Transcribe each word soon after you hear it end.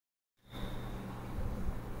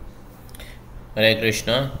Hare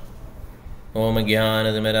Krishna. Om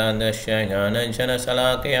Jnanadmirandasya Jnananjana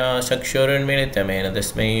Salakaya Sakshurunmilitamena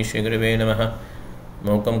Tasmai Shri Gurave Namaha.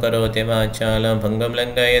 Mukam Karoti Vachalam Bhangam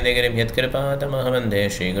Langayate Girim Yatkripatamaham Vande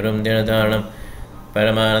Shri Gurum Dinadharanam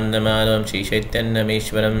Paramanandamalam Shri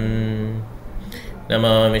Chaitanyameshwaram.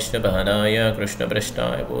 Namah Vishnu Padaya Krishna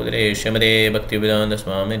Prashtaya Bodhre Shamade Bhaktivedanta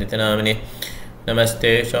Swami Nitanamane.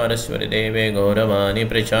 Namaste Saraswati Deve Gauravani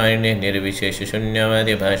Pracharine Nirvishesha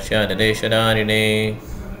Shunyavadi Bhashyada Deshadarine.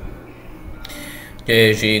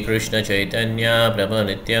 Jai Shri Krishna Chaitanya Prabhu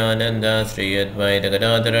Nityananda Sri Advaita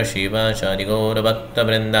Gadadhara Shiva Shadi Gaura Bhakta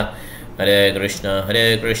Vrinda. Hare Krishna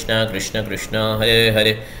Krishna Krishna Hare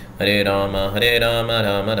Hare Hare Rama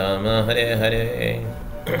Rama Rama Hare Hare.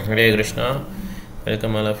 Hare Krishna.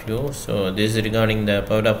 Welcome all of you. So this is regarding the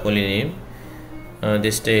power of holy name.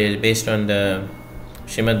 This day is based on the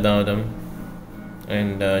Srimad Bhagavatam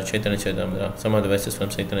and Chaitanya Charitamrita, some of the verses from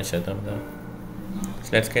Chaitanya Charitamrita. So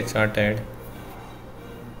let's get started.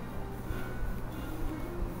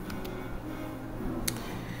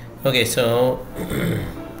 Okay, so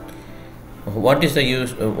what is the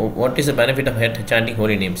use? What is the benefit of chanting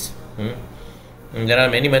holy names? There are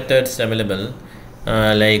many methods available,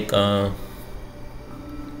 like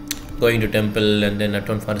going to temple and then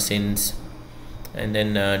atone for sins, and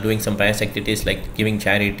then doing some pious activities like giving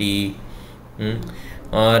charity,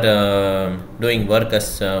 or doing work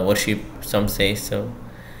as worship, some say so.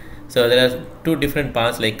 So there are two different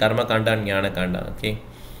paths like karma kanda and jnana kanda. Okay,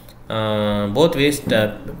 both ways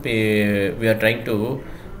we are trying to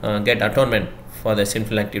get atonement for the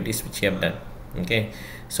sinful activities which we have done. Okay,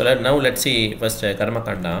 so now let's see first karma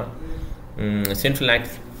kanda. Sinful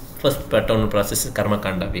acts, first atonement process is karma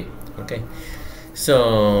kanda way. Okay,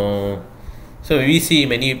 so we see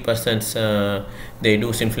many persons, they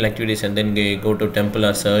do sinful activities and then they go to temple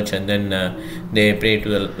or church and then they pray to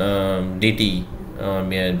the deity,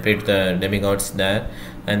 pray to the demigods there,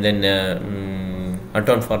 and then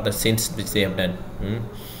atone for the sins which they have done.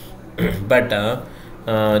 But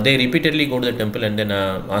they repeatedly go to the temple and then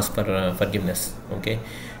ask for forgiveness. Okay,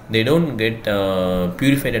 they don't get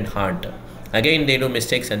purified at heart. Again they do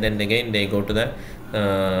mistakes and then again they go to the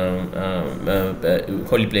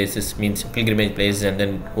holy places, means pilgrimage places, and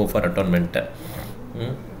then go for atonement.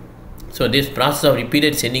 So this process of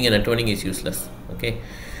repeated sinning and atoning is useless. Okay,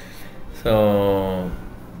 so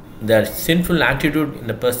the sinful attitude in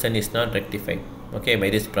the person is not rectified, okay, by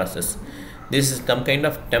this process. This is some kind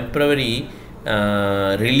of temporary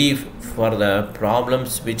relief for the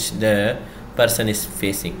problems which the person is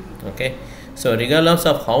facing. Okay, so regardless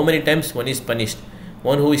of how many times one is punished,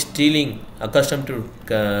 one who is stealing, accustomed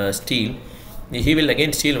to steal, he will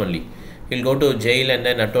again steal only. He will go to jail and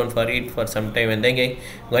then atone for it for some time, and then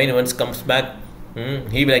again once comes back,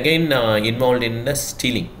 he will again involved in the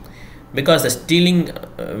stealing, because the stealing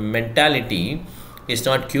mentality is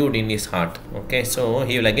not cured in his heart. Okay, so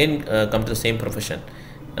he will again come to the same profession.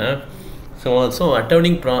 So also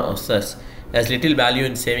atoning process has little value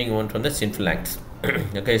in saving one from the sinful acts.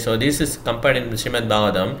 Okay, so this is compared in Srimad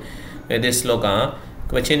Bhagavatam with this sloka.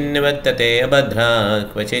 Kvachinnivattate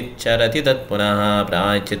abhadra kvachicharati tat punaha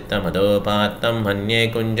prachittam adopatam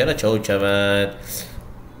hanye kunjara chauchavat.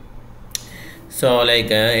 So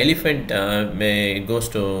like elephant goes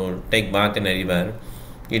to take bath in a river,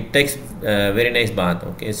 it takes very nice bath.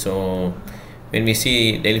 Okay, so when we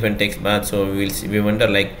see the elephant takes bath, so we wonder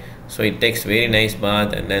like, so it takes very nice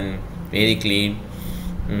bath and then very clean.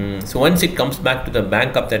 So once it comes back to the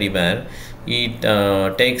bank of the river, it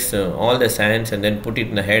takes all the sands and then put it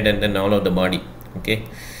in the head and then all of the body. Okay,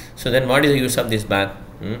 so then what is the use of this bath?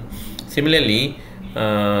 Similarly,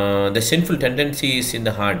 the sinful tendency is in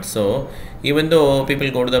the heart. So even though people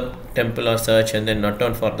go to the temple or church and then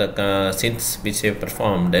atone for the sins which they have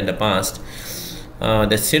performed in the past,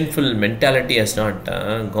 the sinful mentality has not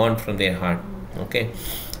gone from their heart. Okay,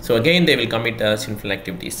 so again they will commit sinful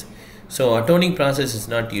activities. So atoning process is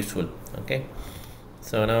not useful. Okay,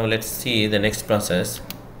 so now let's see the next process,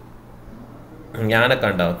 jnana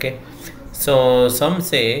kanda. Okay, so some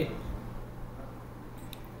say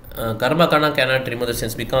karma kanda cannot remove the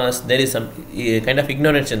sins because there is some kind of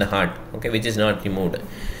ignorance in the heart, okay, which is not removed.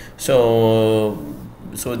 So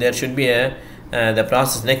there should be a the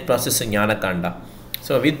process, next process is jnana kanda.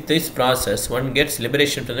 So with this process one gets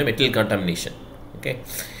liberation from the material contamination. Okay,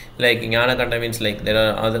 like jnana kanda means like there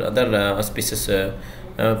are other auspicious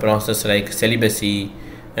process like celibacy,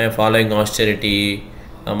 following austerity,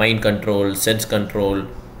 mind control, sense control,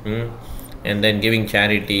 and then giving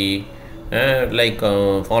charity,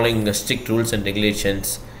 following strict rules and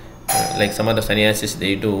regulations, like some of the sannyasis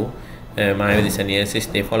they do, Mayavadi sannyasis,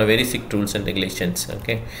 they follow very strict rules and regulations.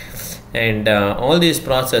 Okay, and all these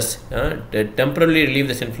process they temporarily relieve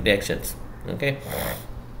the sinful reactions. Okay,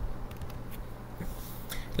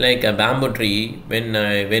 like a bamboo tree, when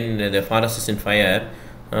the forest is in fire,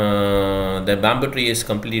 the bamboo tree is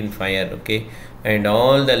completely in fire. Okay, and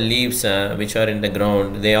all the leaves which are in the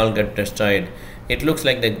ground, they all get destroyed. It looks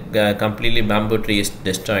like the completely bamboo tree is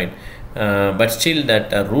destroyed, but still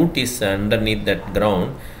that root is underneath that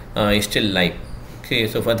ground, is still live. Okay,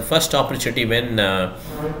 so for the first opportunity, when there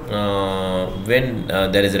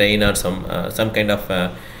is rain or some kind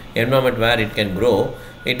of environment where it can grow,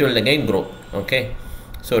 it will again grow. Okay,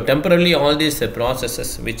 so temporarily all these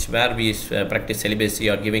processes which where we practice celibacy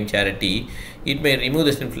or giving charity, it may remove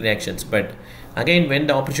the sinful reactions, but again when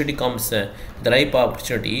the opportunity comes, the ripe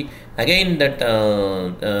opportunity, again that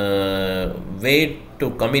way to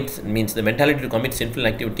commit, means the mentality to commit sinful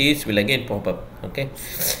activities will again pop up. Okay,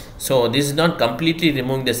 so this is not completely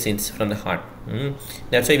removing the sins from the heart.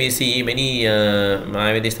 That's why we see many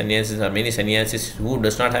Mayavadi sannyasis or many sannyasis who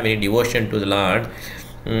does not have any devotion to the Lord.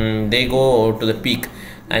 They go to the peak,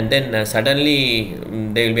 and then suddenly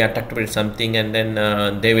they will be attracted with something, and then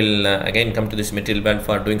they will again come to this material world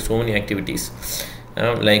for doing so many activities,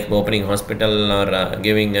 like opening hospital or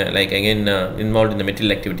giving like again involved in the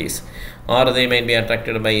material activities, or they might be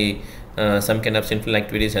attracted by some kind of sinful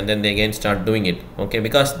activities, and then they again start doing it. Okay,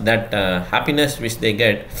 because that happiness which they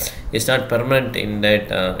get is not permanent in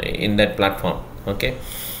that platform. Okay,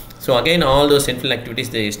 so again all those sinful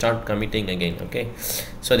activities they start committing again. Okay,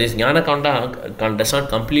 so this jnana kanda does not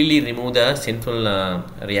completely remove the sinful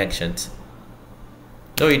reactions,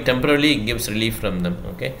 so it temporarily gives relief from them.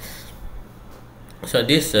 Okay, so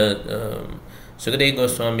this Sukadeva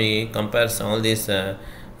Goswami compares all these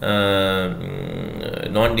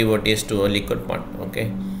non-devotees to a liquid pot.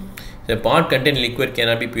 Okay, the pot containing liquid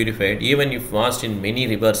cannot be purified even if washed in many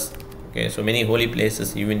rivers. Okay, so many holy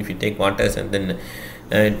places, even if you take waters and then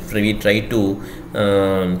we try to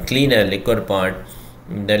clean a liquor pot,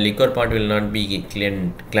 the liquor pot will not be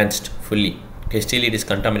cleansed fully. Okay, still it is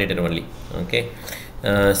contaminated only. Okay,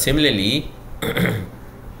 similarly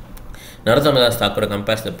Narottama Das Thakur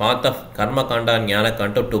compares the path of karma kanda and jnana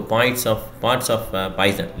kanda to parts of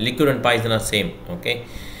poison. Liquid and poison are same. Okay,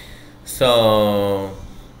 so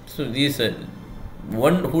these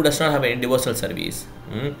one who does not have any devotional service,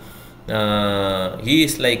 he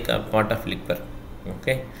is like a part of liquor.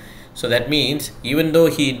 Okay, so that means even though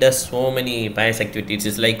he does so many pious activities,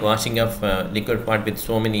 it's like washing of liquid pot with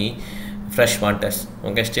so many fresh waters.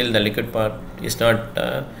 Okay, still the liquid pot is not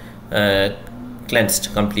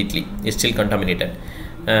cleansed completely, is still contaminated.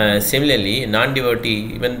 Similarly,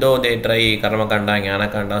 non-devotee, even though they try karma kanda, jnana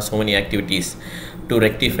kanda, so many activities to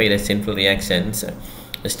rectify the sinful reactions,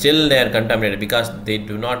 still they are contaminated because they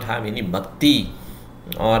do not have any bhakti,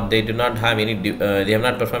 or they do not have any they have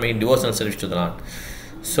not performed any devotional service to the Lord.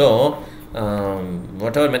 So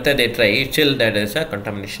whatever method they try, still that is a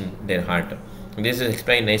contamination in their heart. This is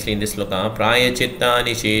explained nicely in this sloka. Praya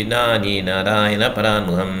chittani shidani narayana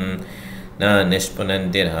paranuham na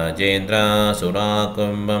nishpunantir jendra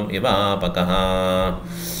surakumbam ivapakaha.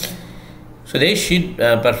 So they should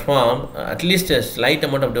perform at least a slight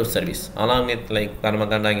amount of devotional service along with like karma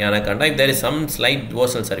kanda, jnana kanda. If there is some slight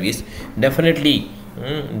devotional service, definitely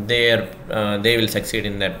they will succeed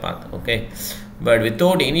in that path. Okay, but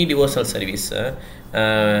without any devotional service, the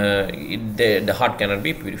heart cannot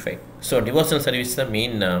be purified. So devotional service is the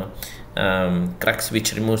main crux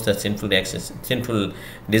which removes the sinful reactions, sinful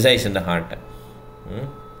desires in the heart.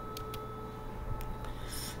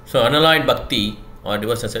 So unalloyed bhakti or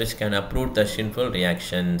devotional service can uproot the sinful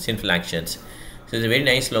actions. So it's a very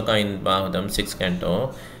nice sloka in Bhagavatam 6th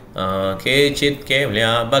canto. Kechit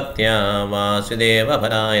kevlya bhaktya vasudeva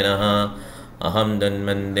parayanaha aham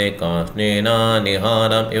danmande kasnena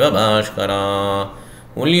niharam iva bhaskara.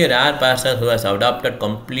 Only a rare person who has adopted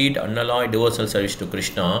complete unalloyed devotional service to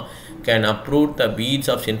Krishna can uproot the weeds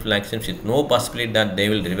of sinful actions with no possibility that they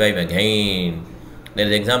will revive again. There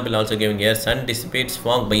is an example also given here. Sun dissipates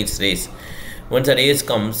fog by its rays. Once the rays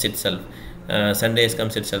comes itself, sun rays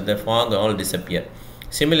comes itself, the fog all disappear.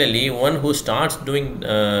 Similarly, one who starts doing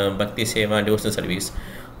bhakti seva, devotional service,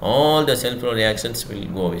 all the sinful reactions will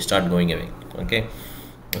go away, start going away. Okay,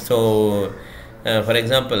 so for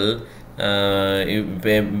example,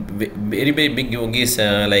 very big yogis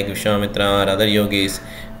like Vishwamitra or other yogis,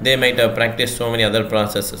 they might have practiced so many other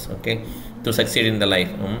processes, okay, to succeed in the life,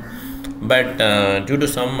 but due to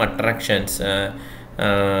some attractions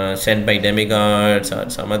sent by demigods or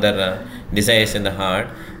some other desires in the heart,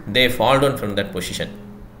 they fall down from that position.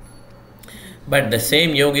 But the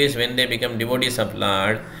same yogis, when they become devotees of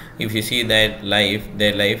Lord, if you see their life,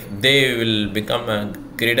 they will become a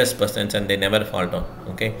greatest persons and they never fall down.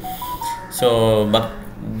 Okay, so but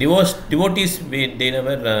devotees, they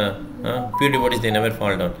never pure devotees, they never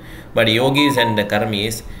fall down. But yogis and the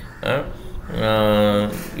karmis,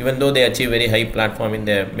 even though they achieve very high platform in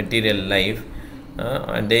their material life,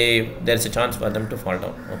 and there's a chance for them to fall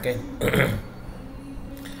down. Okay.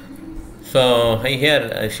 So here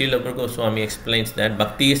Srila Prabhu Goswami explains that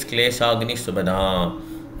bhakti is kleshagni subhada,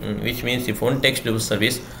 which means if one takes to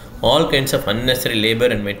service, all kinds of unnecessary labor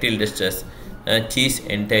and material distress cease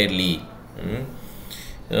entirely,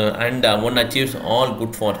 and one achieves all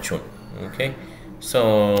good fortune. Okay,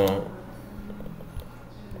 so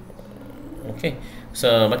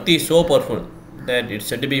bhakti is so powerful that it's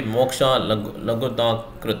said to be moksha lagudha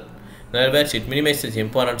krut. In other words, it minimizes the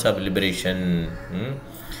importance of liberation.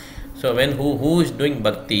 So when who is doing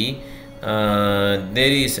bhakti, there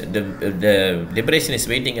is the liberation is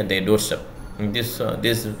waiting at their doorstep. This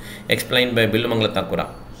explained by Bilumangala Thakura.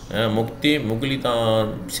 Mukti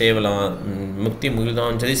mugulita sevala, mukti mugulita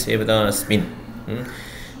anjali sevada asmin.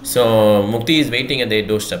 So mukti is waiting at their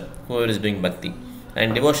doorstep, whoever is doing bhakti.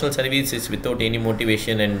 And devotional service is without any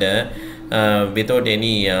motivation and without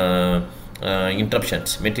any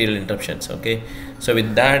interruptions, material interruptions. Okay, so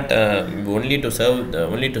with that, only to serve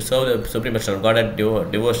the Supreme Personal Godhead,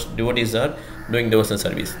 devotees are doing devotional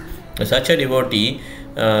service. Such a devotee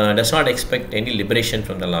does not expect any liberation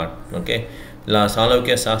from the Lord. Okay, La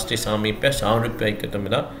Salavakya Sastri Samipya Saurupya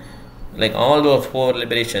Ikatamida, like all those 4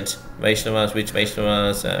 liberations, Vaishnavas, which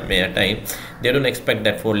Vaishnavas may attain, they don't expect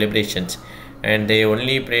that 4 liberations, and they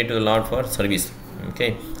only pray to the Lord for service.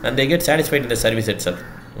 Okay, and they get satisfied in the service itself.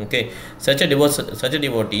 Okay, such a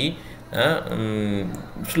devotee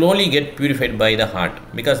slowly get purified by the heart,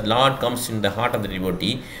 because Lord comes in the heart of the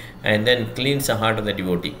devotee and then cleans the heart of the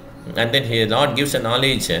devotee, and then He, Lord, gives a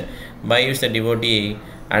knowledge by which the devotee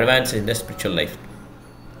advances in the spiritual life.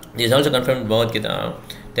 This is also confirmed in Bhagavad Gita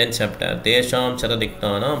 10th chapter. Tesham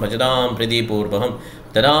Satadiktana Bhajadam Pradipurvaham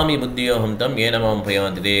Dadami Buddhyoham Tam Yenamam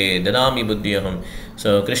Payantide Dadami Buddhyoham.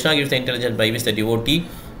 So Krishna gives the intelligence by which the devotee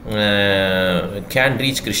can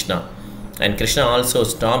reach Krishna, and Krishna also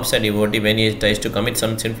stops a devotee when he tries to commit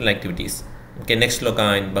some sinful activities. Okay, next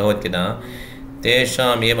sloka in Bhagavad Gita.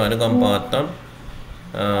 Tesham eva anugampatam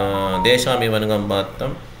Desham eva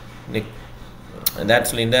anugampatam.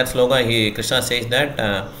 That's in that sloka, Krishna says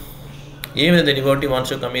that even if the devotee wants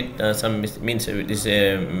to commit is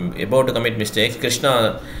about to commit mistakes,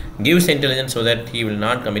 Krishna gives intelligence so that he will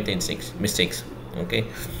not commit mistakes. Okay,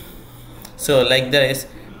 so like this,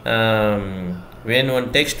 when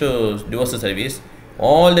one takes to devotional service,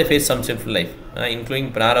 all they face some sinful life,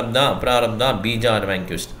 including prarabdha, aprarabdha, bija are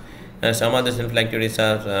vanquished. Some of the sinful activities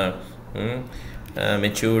are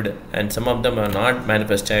matured, and some of them are not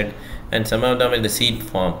manifested, and some of them in the seed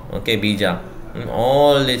form. Okay, bija.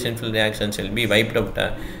 All these sinful reactions will be wiped out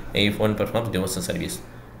if one performs devotional service.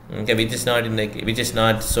 Okay, which is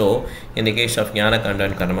not so in the case of jnana kanda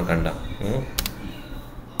and karma kanda.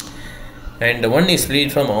 And one is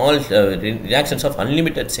freed from all reactions of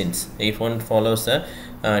unlimited sins if one follows the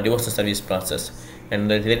devotional service process. And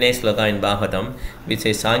the next sloka in Bhagavatam, which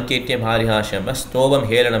says Sanketyam Harihasham Stovam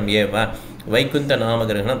Heranam Yeva Vaikunta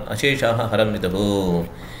Namagrahanam Asheshaha Haram Vidahu.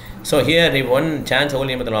 So here, if one chants holy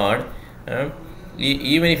name of the Lord,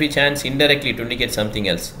 even if he chants indirectly to indicate something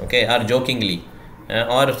else, okay, or jokingly,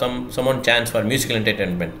 or someone chants for musical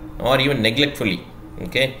entertainment, or even neglectfully,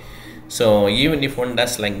 okay, so even if one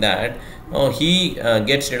does like that, he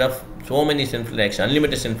gets rid of so many sinful actions,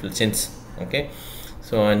 unlimited sinful sins. Okay,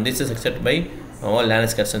 so and this is accepted by all learned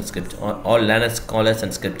scholars and scriptures, all learned scholars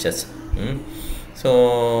and scriptures.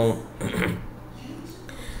 So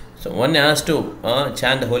so one has to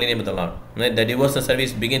chant the holy name of the Lord. Right? The devotional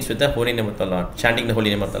service begins with the holy name of the Lord, chanting the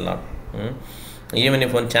holy name of the Lord. Even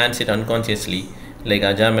if one chants it unconsciously, like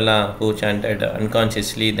Ajamila, who chanted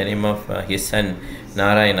unconsciously the name of his son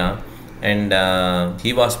Narayana, and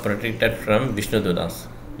he was protected from Vishnu Dudas,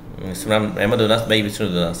 from Yamadudas by Vishnu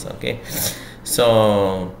Dudas. Okay,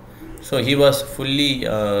 so he was fully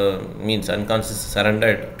unconsciously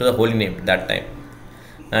surrendered to the holy name that time.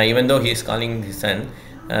 Even though he is calling his son,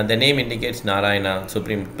 the name indicates Narayana,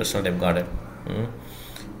 Supreme Personality of Godhead.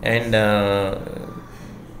 And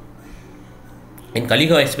in Kali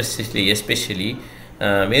Yuga especially,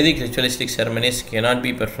 Vedic ritualistic ceremonies cannot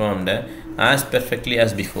be performed as perfectly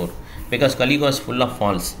as before, because Kali Yuga is full of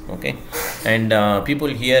faults. Okay, and people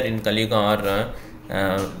here in Kali Yuga are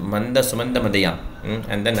Manda Sumanda Madaya,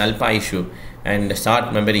 and then Alpa issue and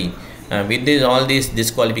short memory. With all these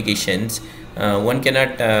disqualifications, one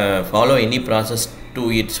cannot follow any process to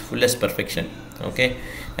its fullest perfection. Okay,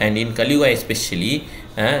 and in Kali Yuga especially,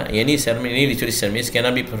 any ceremony, any ritual ceremonies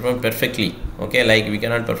cannot be performed perfectly. Okay, like we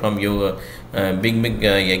cannot perform yoga, big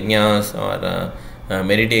yajnas or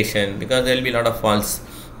meditation, because there will be a lot of faults.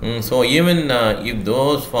 So even if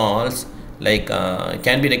those faults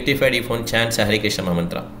can be rectified if one chants a Hare Krishna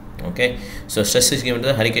mantra. Okay, so stress is given to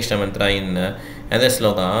the Hare Krishna mantra in another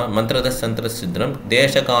sloka. Mantra das santra siddram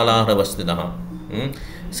desha kala hravastitaha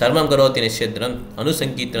sarvam karoti nishedram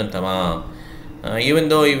anusankitram tama. Even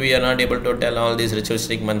though we are not able to tell all these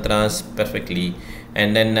ritualistic mantras perfectly,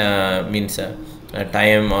 and then means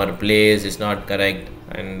time or place is not correct,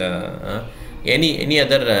 and any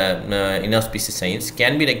other inauspicious signs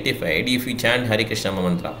can be rectified if we chant Hare Krishna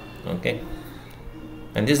mantra. Okay,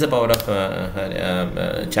 and this is the power of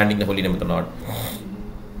chanting the holy name of the Lord.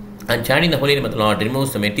 And chanting the holy name of the Lord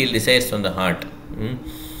removes the material desires from the heart.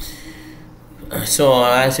 So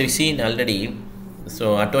as we've seen already,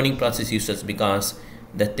 so atoning process is useless because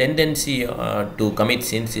the tendency to commit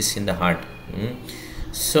sins is in the heart.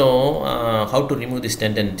 So how to remove this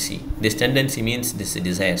tendency? This tendency means this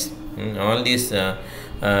desires. All these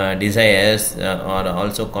desires are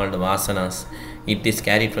also called vasanas. It is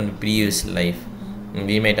carried from the previous life.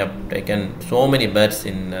 We might have taken so many births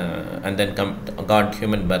in and then got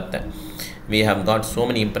human birth. We have got so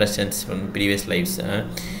many impressions from previous lives,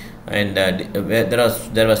 and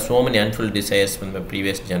there were so many unfulfilled desires from the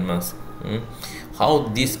previous janmas. How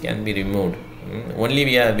this can be removed? Only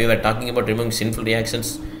we were talking about removing sinful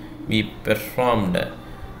reactions we performed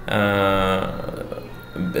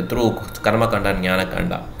through karma kanda and jnana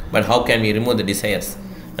kanda. But how can we remove the desires?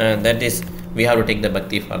 That is, we have to take the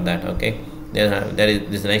bhakti for that. Okay, there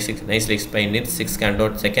is this nicely explained in 6th canto,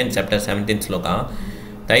 2nd chapter, 17th sloka.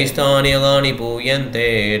 Taisthani yagani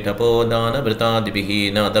puyante tapodana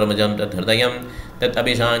vritadibihi na dharmajam hridayam tat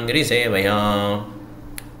abhishangri sevaya.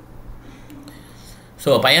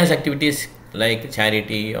 So pious activities like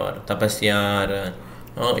charity or tapasya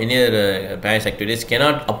or any other pious activities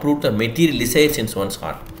cannot uproot the material desires in one's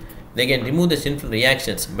heart. They can remove the sinful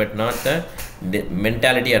reactions, but not the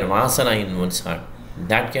mentality or vasana in one's heart.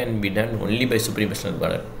 That can be done only by Supreme Personal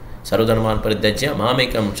Godhead. Sarvadharman paridhyajya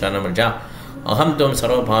mamekam sharanam aham tvam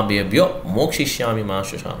sarvabhavebhyo mokshishyami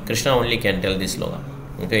mahashusha. Krishna only can tell this sloka.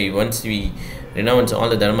 Okay, once we renounce all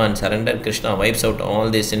the dharma and surrender, Krishna wipes out all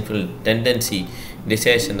the sinful tendency,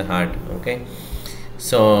 desires in the heart. Okay,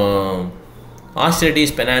 so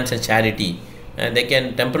austerities, penance and charity, and they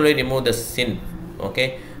can temporarily remove the sin.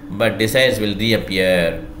 Okay, but desires will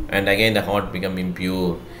reappear, and again the heart become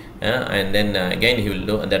impure, and then again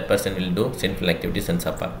that person will do sinful activities and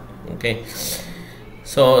suffer. Okay,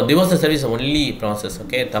 so devotional service is only process.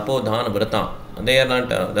 Okay, tapo dhan vrata, they are not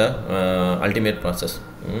the ultimate process.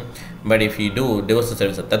 But if you do devotional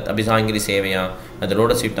service, tat abhisangiri sevaya, at the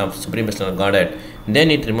lotus feet of Supreme Personal Godhead,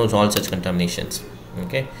 then it removes all such contaminations.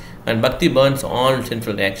 Okay, and bhakti burns all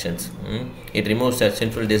sinful reactions. It removes the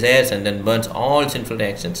sinful desires and then burns all sinful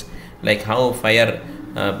reactions, like how fire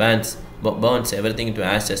burns everything to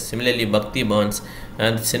ashes. Similarly, bhakti burns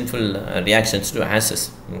sinful reactions to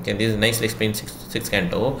ashes. Okay, this is nicely explained 6th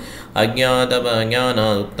canto. Ajnatava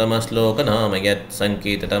jnana uttama sloka namayat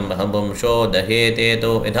sankitatam bhavam shodhe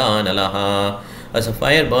teto idhanalaha. As a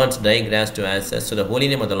fire burns dry grass to ashes, so the holy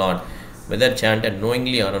name of the Lord, whether chanted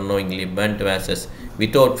knowingly or unknowingly, burnt to ashes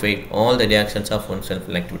without faith all the reactions of one's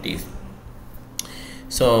sinful activities.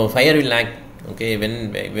 So fire will act. Okay,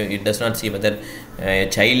 when it does not see whether a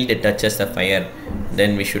child touches the fire,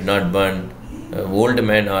 then we should not burn. Old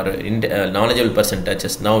man or knowledgeable person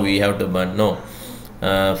touches, now we have to burn. No,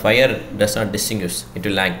 fire does not distinguish, it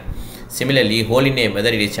will act. Similarly, holy name, whether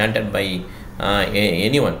it is chanted by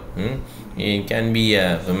anyone, it can be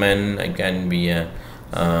a woman, it can be a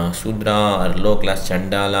Sudra or low class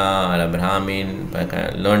Chandala or a Brahmin,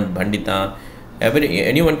 learned Pandita,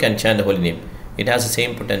 anyone can chant the holy name. It has the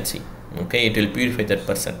same potency. Okay, it will purify that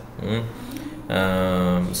person.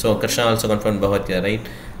 So Krishna also confirmed Bhagavad-gita, right?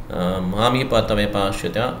 Mami patave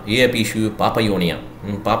pashyata ye pishu papayoniya.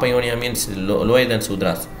 Papayoniya means lower than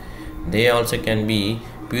Sudras. They also can be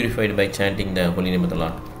purified by chanting the holy name of the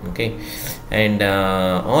Lord. Okay, and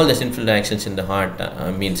all the sinful actions in the heart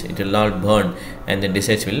means it will all burn and the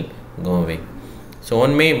desires will go away. So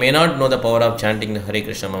one may not know the power of chanting the Hare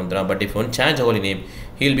Krishna mantra, but if one chants the holy name,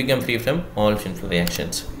 he will become free from all sinful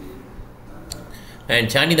reactions. And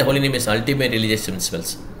chanting the holy name is ultimate religious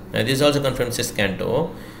principles. And this is also confirmed 6th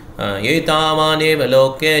canto. Yetamanev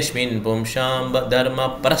lokeshmin pumsham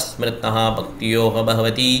dharma prasmritaha bhaktiyoha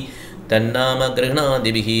bhavati tannama grihna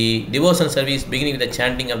divihi. Devotional service beginning with the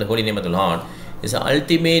chanting of the holy name of the Lord is the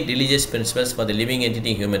ultimate religious principles for the living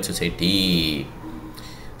entity human society.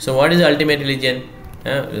 So what is the ultimate religion?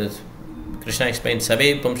 Krishna explains,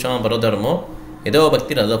 Save Pumsham Barodharmo, Edo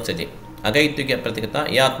Bhakti Radoksaje, Agaitya Pratikata,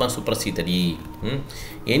 Yatma Suprasitari.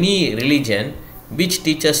 Any religion which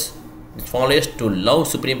teaches followers to love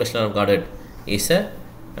Supreme Personality of Godhead is a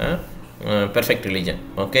perfect religion.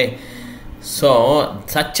 Okay, so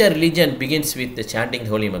such a religion begins with the chanting the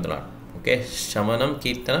Holy Name of the Lord. Okay, Shavanam,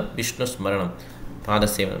 Kirtanam, Vishnu Smaranam, Pada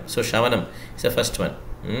Sevanam. So Shavanam is the first one.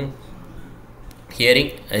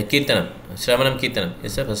 Hearing, Kirtanam, Shravanam Kirtanam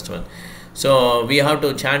is the first one. So we have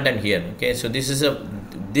to chant and hear. Okay, so this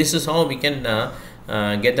is how we can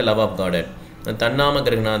get the love of Godhead. Tannama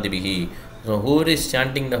Grihna Dibihi. So who is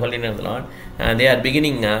chanting the Holy Name of the Lord? They are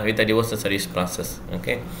beginning with the devotional service process.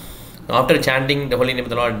 Okay, after chanting the Holy Name of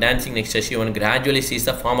the Lord, dancing in ecstasy, one gradually sees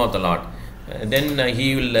the form of the Lord. Then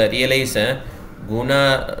he will realize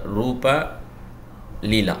Guna Rupa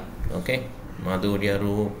Leela. Okay, Madhurya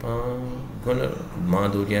Rupa Guna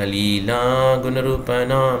Madhurya Leela Guna Rupa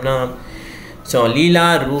Nam. So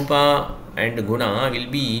Leela, Rupa and Guna will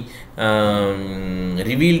be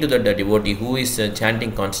revealed to the devotee who is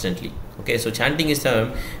chanting constantly. Okay, so chanting is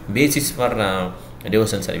the basis for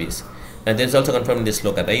devotion service. And this is also confirmed in this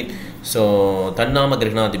sloka, right? So Tannama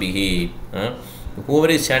Grihna Dibihi. Whoever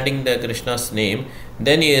is chanting the Krishna's name,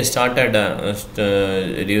 then he started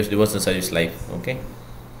devotional service life. Okay.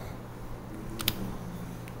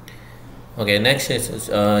 Okay, next is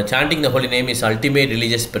chanting the holy name is ultimate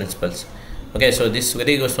religious principles. Okay, so this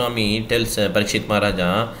Hare Goswami tells Parikshit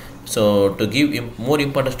Maharaja so to give more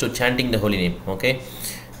importance to chanting the holy name. Okay,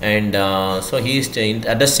 and so he is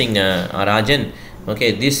addressing Rajan.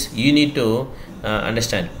 Okay, this you need to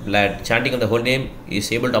understand that chanting of the holy name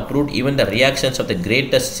is able to uproot even the reactions of the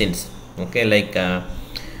greatest sins. Okay, like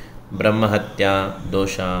Brahmahatya,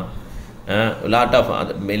 dosha, a lot of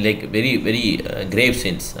like very grave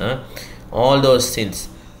sins. All those sins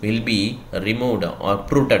will be removed or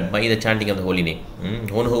uprooted by the chanting of the holy name.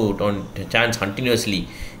 One who chants continuously,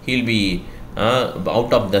 he will be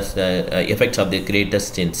out of the effects of the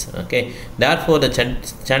greatest sins. Okay, therefore the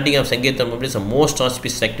chanting of Sankirtan is the most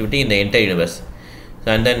auspicious activity in the entire universe.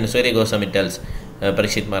 And then Hare Goswami tells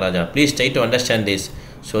Parikshit Maharaja, please try to understand this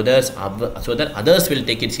so that others will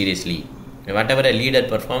take it seriously. Whatever a leader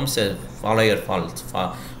performs, a follower follows.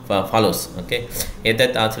 Okay,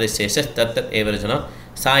 etat athrishesha tat everajana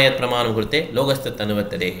sayat pramanam kurte logastat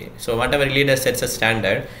anuvattade. So whatever leader sets a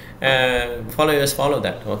standard, followers follow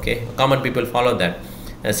that. Okay, common people follow that.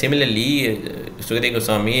 Similarly, Sukadeva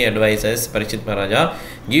Goswami advises Parikshit Maharaja,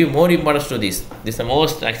 give more importance to this. This is the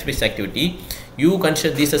most auspicious activity. You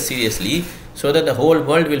consider this as seriously so that the whole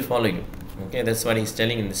world will follow you. Okay, that's what he's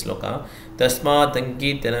telling in this sloka. Tasmat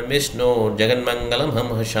Ankirtanam Vishnu Jaganmangalam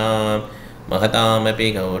Hamhasham Mahatam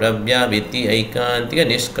Api Gauravya Vitti Aikantika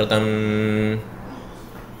Nishkratam.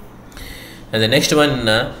 And the next one,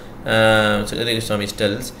 Sukadeva Goswami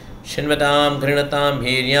tells, Shinvatam Grinatam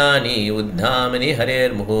Bhiryani Uddhamani Harer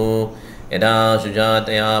Muhu Yada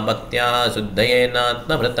Sujataya Bhaktya Suddhayenatma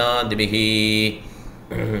Vrata Dibihi.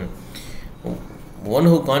 One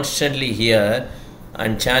who constantly hears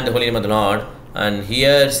and chants the holy name of the Lord and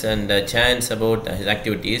hears and chants about his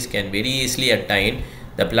activities can very easily attain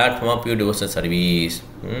the platform of pure devotional service,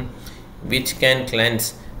 which can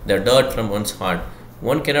cleanse the dirt from one's heart.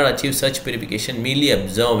 One cannot achieve such purification merely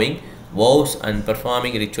observing vows and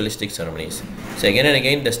performing ritualistic ceremonies. So again and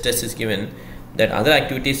again the stress is given that other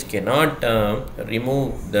activities cannot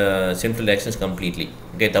remove the sinful actions completely.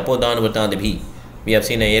 Okay, Tapodhan Vrtadibhi, we have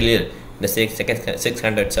seen earlier the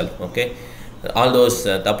 600 itself. Okay, all those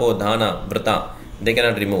Tapodhana, Vrta, they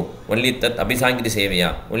cannot remove. Only that Abhisangiti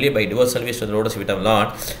Sevaya, only by devotional service to the lotus feet of Lord,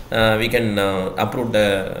 we can uproot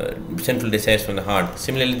the sinful desires from the heart.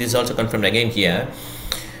 Similarly, this is also confirmed again here.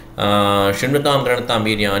 Shinvatam Granatam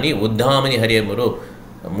Viryani Uddhamani Hare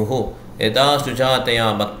Muhu Yada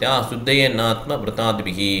Sujataya Bhaktya Suddhayenatma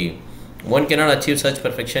Vrtadibhi. One cannot achieve such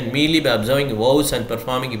perfection merely by observing vows and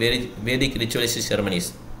performing Vedic ritualistic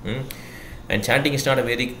ceremonies. And chanting is not a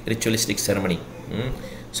Vedic ritualistic ceremony.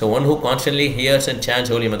 So one who constantly hears and chants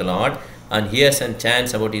Holy Name of the Lord and hears and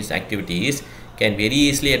chants about his activities can very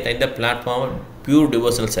easily attain the platform of pure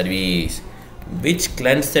devotional service, which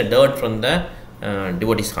cleanses the dirt from the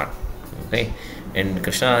devotee's heart. Okay, and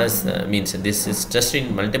Krishna means this is just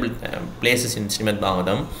in multiple places in Srimad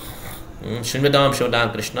Bhagavatam. Srimadam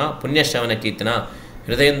Shodha Krishna Punya Shavana Kirtana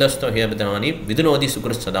Hridayandasto Hyabhadani Vidunodi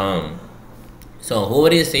Sukrustadam. So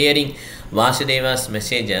whoever is hearing Vasudeva's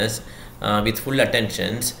messages with full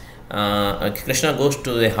attentions, Krishna goes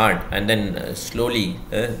to the heart and then slowly,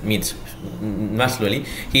 not slowly,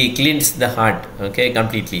 he cleans the heart, okay,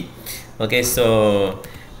 completely. Okay, so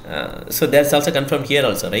that's also confirmed here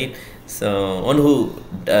also, right? So one who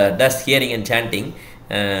does hearing and chanting,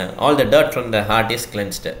 all the dirt from the heart is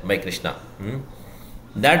cleansed by Krishna.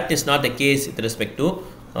 That is not the case with respect to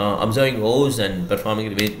observing vows and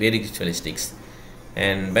performing Vedic ritualistics.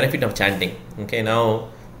 And benefit of chanting. Okay, now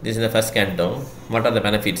this is the first canto. What are the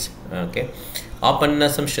benefits? Okay, apanna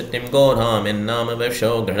samshrutim gorham ennama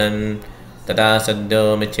vavsho grahan tata sadyo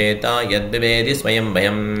micheta yad vivedi swayam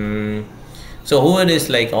bhayam. So whoever is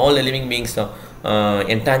like all the living beings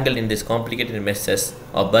entangled in this complicated messes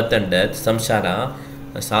of birth and death, samsara,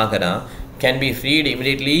 sagara, can be freed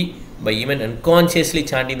immediately by even unconsciously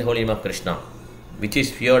chanting the holy name of Krishna, which is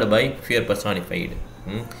feared by fear personified.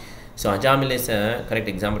 So Ajamil is a correct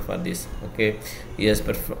example for this. Okay, he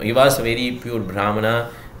was a very pure Brahmana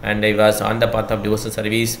and he was on the path of devotional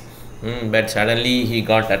service, but suddenly he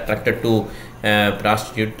got attracted to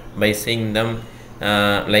prostitute by seeing them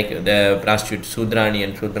like the prostitute Sudrani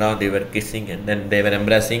and Shudra, they were kissing and then they were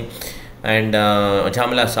embracing, and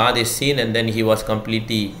Ajamila saw this scene and then he was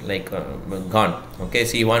completely like gone. Okay,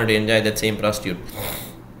 so he wanted to enjoy that same prostitute.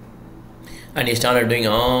 And he started doing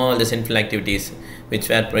all the sinful activities which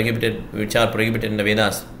are prohibited in the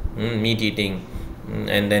Vedas, meat eating,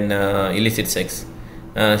 and then illicit sex.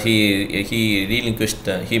 He relinquished.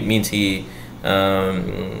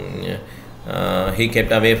 He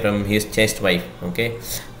kept away from his chaste wife. Okay,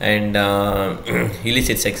 and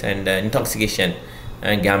illicit sex and intoxication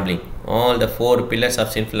and gambling. All the 4 pillars of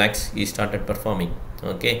sinful acts he started performing.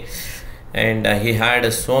 Okay, and he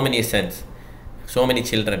had so many sons, so many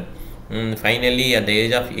children. Finally, at the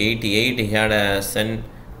age of 88, he had a son,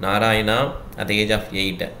 Narayana, at the age of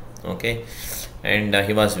 8. Okay, and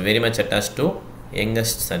he was very much attached to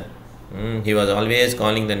youngest son. He was always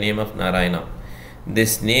calling the name of Narayana.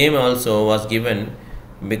 This name also was given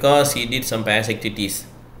because he did some pious activities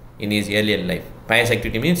in his earlier life. Pious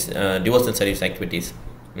activity means devotional service activities.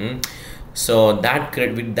 So that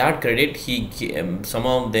with that credit,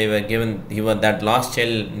 somehow they were given. That last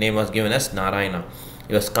child name was given as Narayana.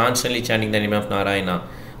 He was constantly chanting the name of Narayana.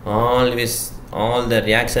 Always, all the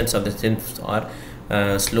reactions of the sins are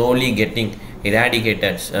slowly getting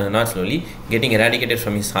eradicated. Not slowly, getting eradicated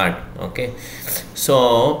from his heart. Okay,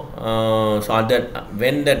 so that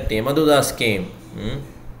when that Yamadudas came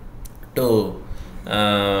to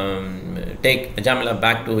take Ajamila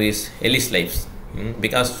back to his hellish lives,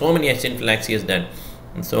 because so many sinful acts he has done.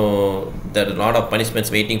 So there are a lot of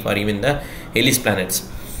punishments waiting for him in the hellish planets.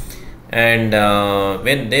 And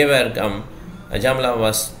when they were come, Ajamila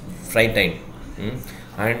was frightened,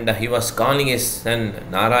 and he was calling his son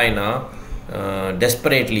Narayana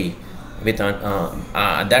desperately.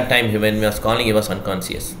 At that time, when he was calling, he was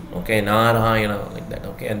unconscious. Okay, Narayana, like that.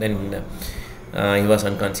 Okay, and then he was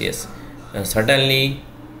unconscious. Suddenly,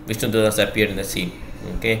 Vishnudutas appeared in the scene.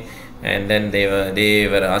 Okay, and then they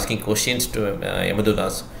were asking questions to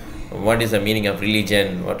Yamadutas. What is the meaning of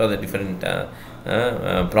religion? What are the different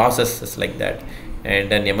processes like that? And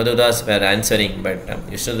then Yamadutas were answering, but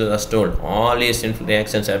Vishnudutas told all his sinful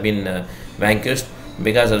reactions have been vanquished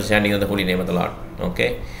because of the chanting of the holy name of the Lord.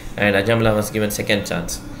 Okay, and Ajamila was given second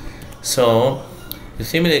chance. So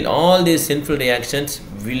similarly, all these sinful reactions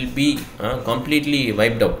will be completely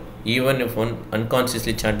wiped out, even if one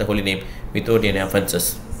unconsciously chant the holy name without any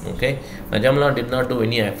offenses. Okay, Ajamila did not do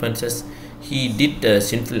any offenses. He did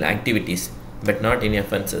sinful activities, but not any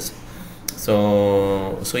offenses.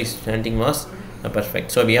 So his chanting was perfect.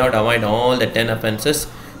 So we have to avoid all the 10 offenses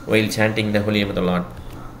while chanting the holy name of the Lord.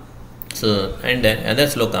 So, and then other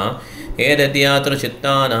sloka, Edatyatra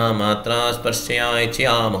chittana matra sparshya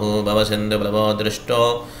ichyamuhu bhavasindu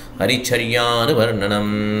blavadrishto haricharyan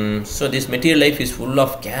varnanam. So this material life is full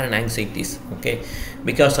of care and anxieties, okay,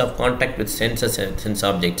 because of contact with senses and sense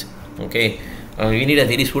objects. Okay, we need a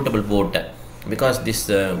very suitable boat, because this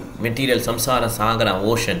material samsara sagara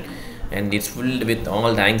ocean, and it's filled with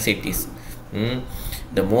all the anxieties.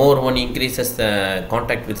 The more one increases the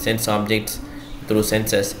contact with sense objects through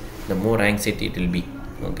senses, the more anxiety it will be.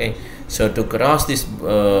 Okay, so to cross this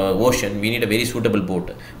ocean, we need a very suitable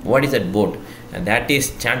boat. What is that boat? And that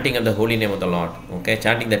is chanting of the holy name of the Lord. Okay,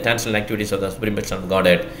 chanting the transcendental activities of the Supreme Person of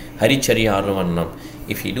Godhead, Haricharya Arvanam.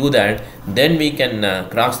 If we do that, then we can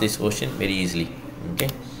cross this ocean very easily. Okay.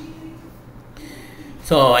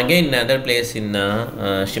 So again, another place in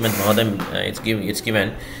Srimad Bhagavatam, it's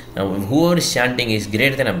given whoever is chanting is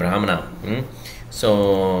greater than a Brahmana.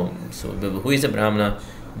 So who is a Brahmana?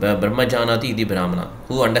 Brahmajanati iti Brahmana,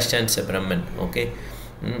 who understands a Brahman. Okay,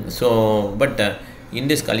 so but in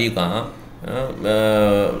this Kali Yuga,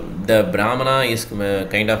 the Brahmana is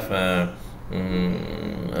kind of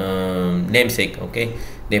namesake. Okay,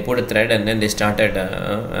 they put a thread and then they started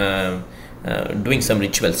doing some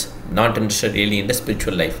rituals, not interested really in the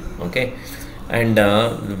spiritual life. Okay, and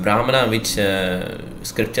Brahmana, which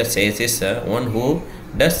scripture says, is one who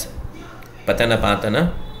does patana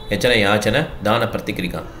patana, yachana yachana, dana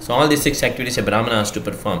pratikrika. So all these 6 activities a Brahmana has to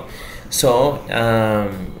perform. So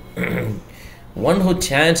one who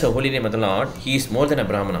chants a holy name of the Lord, he is more than a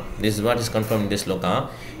Brahmana. This is what is confirmed in this sloka.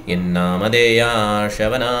 Inna madeya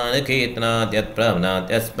shavana kirtana yat pravana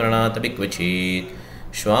yasprana tabikvichit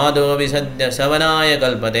Shvado visadya savanaya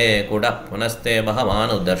kalpate kuda punaste bhavan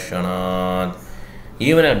udarshanat.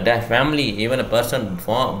 Even a family, even a person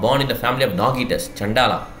born in the family of dog eaters,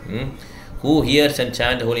 Chandala, who hears and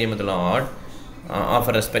chants the holy name of the Lord,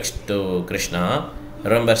 offer respects to Krishna,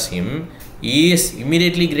 remembers him, he is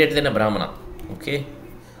immediately greater than a Brahmana. Okay,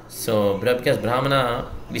 so because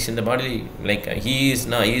Brahmana is in the body, like he is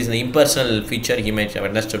an impersonal feature, he might have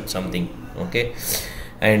understood something. Okay,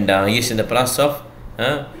 and he is in the process of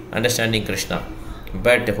understanding Krishna.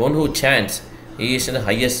 But one who chants, he is in the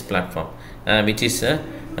highest platform, which is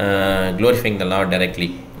glorifying the Lord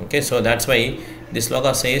directly. Okay, so that's why this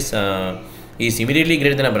sloka says he is immediately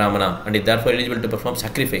greater than a Brahmana and is therefore eligible to perform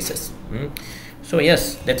sacrifices. So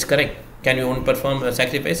yes, that's correct. Can you perform a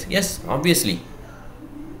sacrifice? Yes, obviously.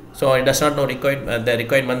 So it does not know the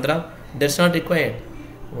required mantra. That's not required.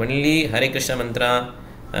 Only Hare Krishna mantra,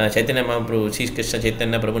 Chaitanya Mahaprabhu, Sri Krishna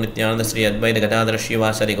Chaitanya Prabhu Nityananda Sri Advaita Gadadhara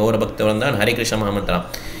Srivasari Gaura Bhakta Vrinda and Hare Krishna Mahamantra.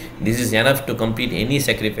 This is enough to complete any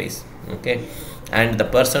sacrifice. Okay, and the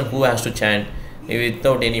person who has to chant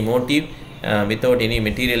without any motive, without any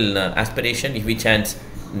material aspiration, if he chants,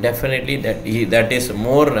 definitely that is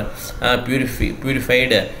more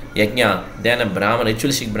purified yajna than a Brahmana,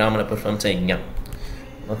 ritualistic Brahmana performs a yajna.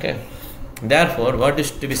 Okay, therefore, what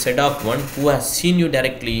is to be said of one who has seen you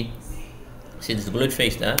directly? See, this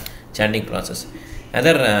glorifies the chanting process.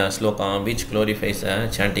 Other sloka which glorifies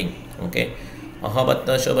chanting. Okay,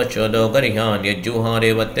 Ahabatta Shabachado Garihan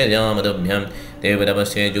Yajuhare Vatyajam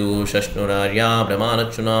Devadavasya Ju Shashnurarya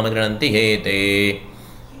Brahmanachunamagranti Hete.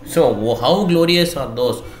 So, how glorious are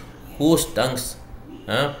those whose tongues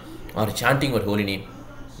are chanting your holy name?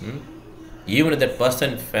 Even if that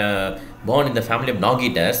person born in the family of dog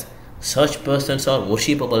eaters, such persons are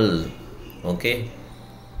worshipable. Okay.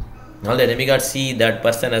 Now the demigods see that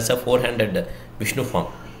person as a 400 Vishnu form.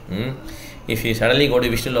 If you suddenly go to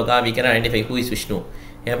Vishnu Loka, we can identify who is Vishnu.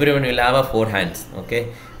 Everyone will have 4 hands. Okay.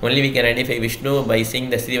 Only we can identify Vishnu by seeing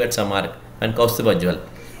the Srivatsa mark and Kaustubha jewel.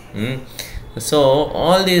 So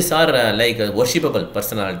all these are like a worshipable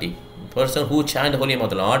personality. Person who chant the holy name of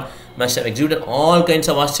the Lord must have executed all kinds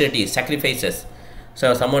of austerities, sacrifices.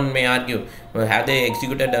 So someone may argue, have they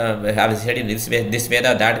executed, have they studied this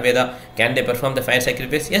Veda, that Veda, can they perform the fire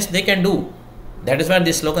sacrifice? Yes, they can do. That is what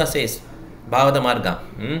this sloka says, Bhavada Marga.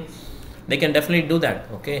 They can definitely do that.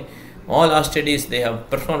 Okay, all austerities, they have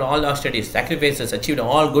performed all austerities, sacrifices, achieved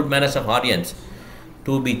all good manners of audience.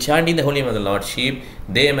 To be chanting the holy name of the Lordship,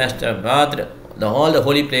 they must have bathed all the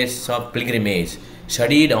holy places of pilgrimage,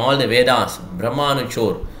 studied all the Vedas,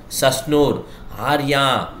 Brahmanuchur, Sasnur,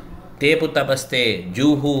 Arya, Teputapaste,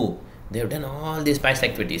 Juhu. They have done all these past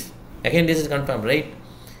activities. Again, this is confirmed, right?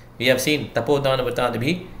 We have seen Tapodana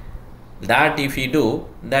Vatadabhi, that if we do,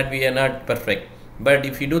 that we are not perfect. But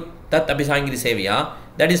if you do Tat Abhisangiri Sevya,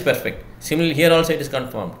 that is perfect. Similarly, here also it is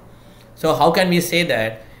confirmed. So, how can we say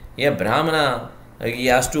that a Brahmana, he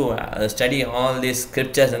has to study all these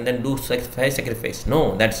scriptures and then do sacrifice?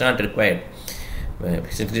 No, that's not required.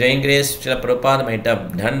 Divine Grace, Srila Prabhupada might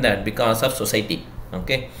have done that because of society.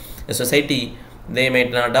 Okay, the society, they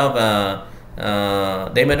might not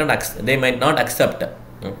have, they might not accept.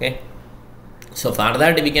 Okay, so for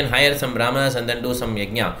that we can hire some Brahmanas and then do some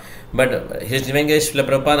yajna. But His Divine Grace Srila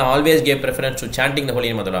Prabhupada always gave preference to chanting the holy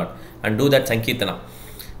name of the Lord and do that Sankirtana.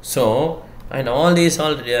 So, and all these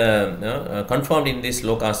all confirmed in these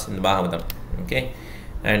slokas in the Bhagavatam. Okay,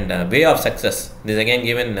 and way of success. This is again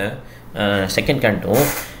given second canto.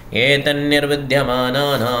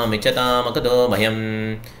 Etannirvidhyamananam ichatam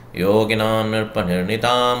bhayam yoginam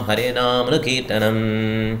nirpanirnitam harenam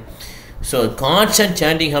kirtanam. So constant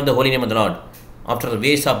chanting of the holy name of the Lord after the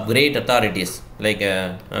ways of great authorities like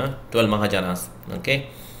 12 Mahajanas, okay,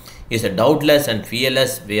 is a doubtless and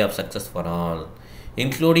fearless way of success for all,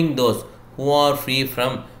 including those who are free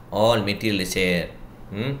from all material desire,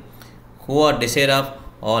 who are desire of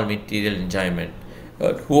all material enjoyment,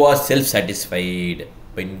 who are self-satisfied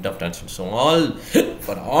by need of transition. So all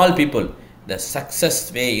for all people, the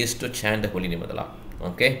success way is to chant the holy name of the Lord.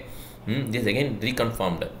 Okay, this again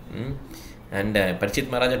reconfirmed. And Parikshit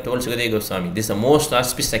Maharaja told Sukadeva Goswami, this is the most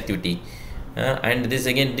auspicious activity, and this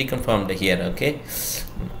again reconfirmed here. Okay,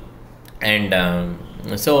 and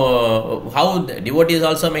So how the devotees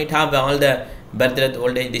also might have all the birth, death,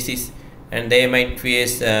 old age, disease, and they might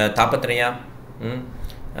face tapatraya,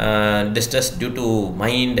 distress due to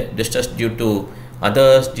mind, distress due to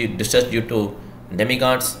others, distress due to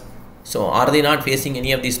demigods. So are they not facing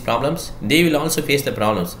any of these problems? They will also face the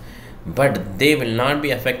problems, but they will not be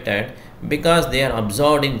affected because they are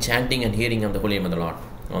absorbed in chanting and hearing of the holy name of the Lord.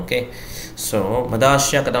 Okay, so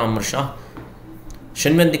madasya kadamrsha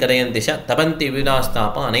Shinvanti Kadayantisha, Tapanti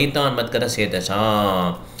Vidastapa, Anaitan Madkata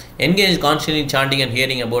Setasha. Engage constantly in chanting and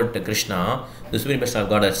hearing about Krishna, the Supreme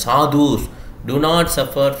Personality of Godhead. Sadhus do not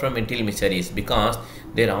suffer from material miseries because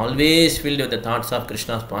they are always filled with the thoughts of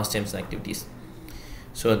Krishna's pastimes and activities.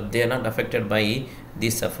 So they are not affected by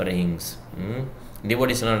these sufferings.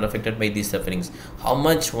 Devotees are not affected by these sufferings. How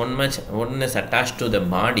much one is attached to the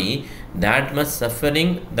body, that much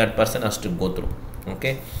suffering that person has to go through.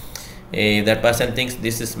 Okay. That person thinks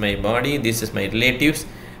this is my body, this is my relatives,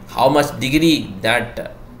 how much degree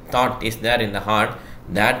that thought is there in the heart,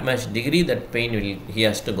 that much degree that pain he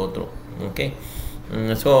has to go through. Okay,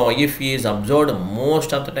 so if he is absorbed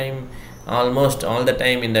most of the time, almost all the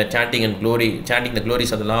time in the chanting the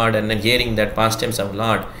glories of the Lord and then hearing that pastimes of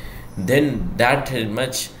Lord, then that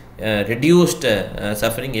much reduced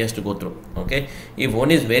suffering he has to go through. Okay, if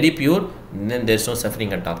one is very pure, then there is no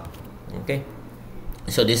suffering at all. Okay.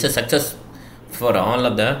 So this is success for all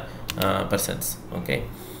of the persons. Okay,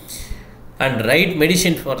 and right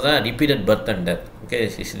medicine for the repeated birth and death. Okay,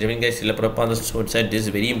 Srila Prabhupada said this is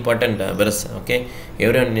very important verse. Okay,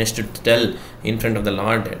 everyone has to tell in front of the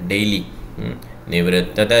Lord daily.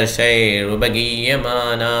 Nivrittadarshai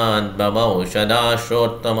rubagiyamanat babau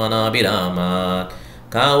shadashottamana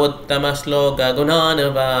Kauttama sloka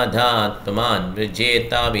gunanavadhat tuman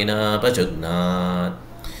vijeta vina pachugnat.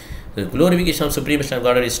 The glorification of Supreme Personality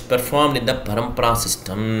of Godhead is performed in the parampara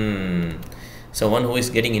system. So one who is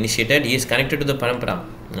getting initiated, he is connected to the parampara.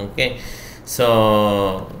 Okay,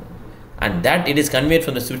 so and that it is conveyed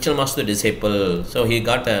from the spiritual master to the disciple. So he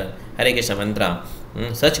got a Hare Krsna mantra.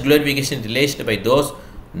 Such glorification is realized by those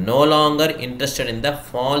no longer interested in the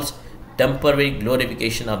false temporary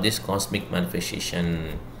glorification of this cosmic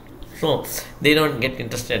manifestation. So they don't get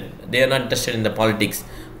interested. They are not interested in the politics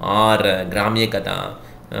or Gramya Katha.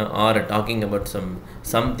 Or talking about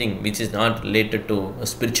something which is not related to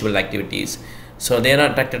spiritual activities. So they are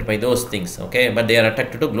not attracted by those things, okay, but they are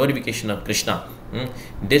attracted to glorification of Krishna.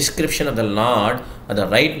 Description of the Lord are the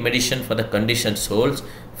right medicine for the conditioned souls,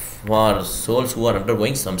 for souls who are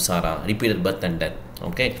undergoing samsara, repeated birth and death.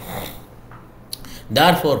 Okay.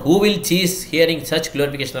 Therefore, who will cease hearing such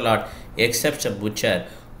glorification of the Lord except a butcher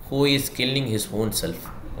who is killing his own self?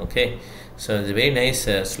 Okay. So it's a very nice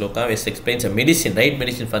sloka which explains a medicine, right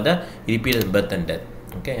medicine for the repeated birth and death.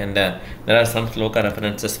 Okay, and there are some sloka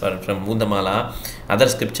references from Mundamala, other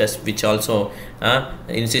scriptures which also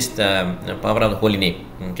insist the power of the holy name.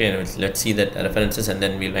 Okay, let's see that references and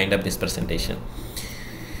then we'll wind up this presentation.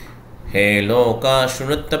 He loka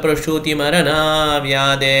shrunutta prashuti marana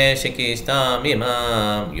vyadeshikistam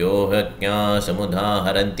imam yohatya samudha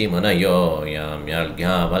haranti manayo yam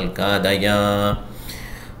yalgya valkadaya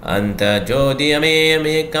Anta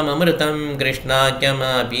jodiyamekam amritam Krishnākyam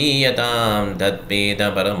apiyatam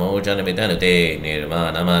tatpeta paramochana vidanute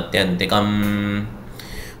nirvanamatyantikam.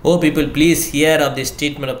 O people, please hear of this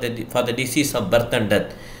treatment for the disease of birth and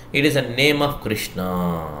death. It is a name of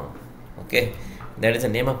Krishna. Okay, that is the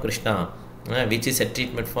name of Krishna, which is a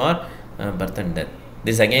treatment for birth and death.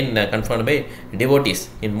 This again confirmed by devotees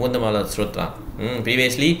in Mundamala Sutra.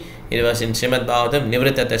 Previously, it was in Srimad Bhagavatam,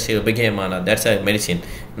 Nivrittadarshai Ubhagayamana. That's a medicine.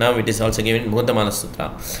 Now it is also given in Mundamala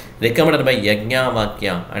Sutra. Recommended by Yajna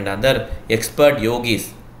Vakya and other expert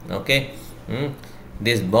yogis. Okay.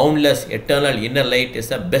 This boundless, eternal inner light is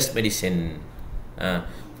the best medicine.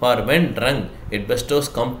 For when drunk, it bestows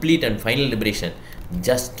complete and final liberation.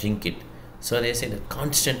 Just drink it. So they say that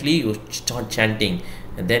constantly you start chanting,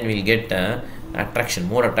 and then we'll get more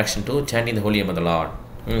attraction to chanting the holy name of the Lord.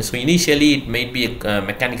 So initially it might be a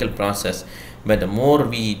mechanical process, but the more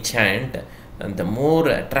we chant, the more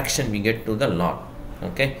attraction we get to the Lord.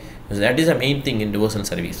 Okay, so that is the main thing in devotional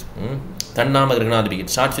service. Tannama Grighnadabhi. It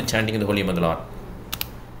starts with chanting the holy name of the Lord.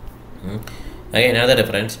 Again, another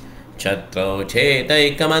reference. Chatro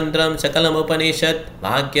Chetaika Sakalam Upanishad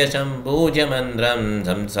Vakya Shambhuja Mandram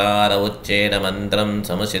Samsara Uchcheda Mandram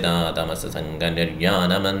Samasida Tamasa Sangha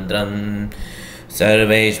Niryana Mandram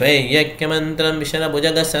Sarveshvayakya Mandram Vishana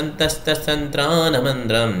Bhujaga Santasta Santrana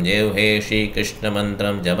Mandram Jevhe Shri Krishna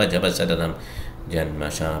Mandram Java Java Sadatam Janma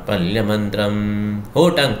Shapalya Mantram. O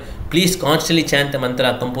tongue, please constantly chant the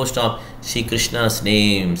mantra composed of Sri Krishna's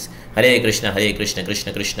names. Hare Krishna, Krishna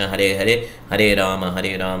Krishna, Hare Hare, Hare Rama,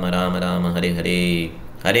 Rama Rama, Hare Hare.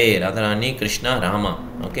 Hare Radharani, Krishna, Rama.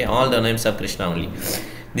 Okay, all the names of Krishna only.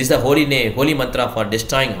 This is the holy name, holy mantra for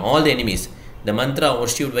destroying all the enemies. The mantra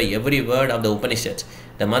worshipped by every word of the Upanishads.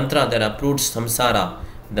 The mantra that uproots samsara.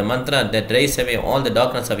 The mantra that drives away all the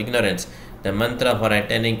darkness of ignorance. The mantra for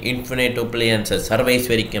attaining infinite opulences,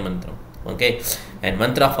 Sarvaisvarikya mantra. Okay, and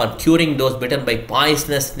mantra for curing those bitten by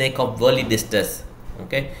poisonous snake of worldly distress.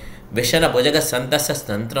 Okay, Vishana Bhojaga Santasa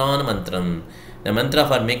Stantran mantram. The mantra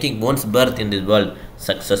for making one's birth in this world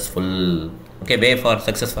successful. Okay, way for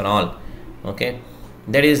success for all. Okay,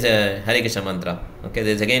 that is the Hare Krishna mantra. Okay,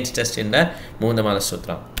 there is again stressed in the Muhandamala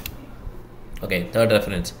Sutra. Okay, third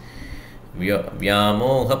reference.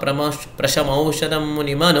 Vyamoha prashamaushadam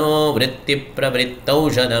munimano vritti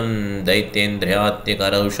pravrittaushadam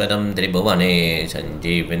daitendriyatyakaraushadam dribhuvane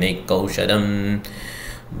sanjeevanikaushadam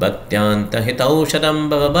bhaktyantahitaushadam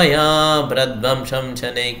bhavabhaya bradvamsham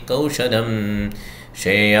chaneikaushadam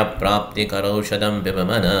sheya praptikaraushadam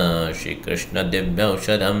vibhamana Shri Krishna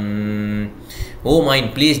divyaushadam. O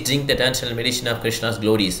mind, please drink the transcendental medicine of Krishna's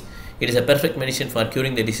glories. It is a perfect medicine for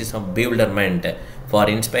curing the disease of bewilderment, for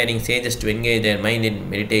inspiring sages to engage their mind in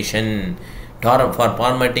meditation, for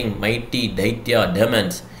formatting mighty Daitya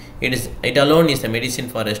demons. It alone is the medicine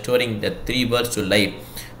for restoring the three worlds to life,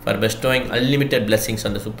 for bestowing unlimited blessings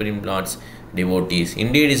on the Supreme Lord's devotees.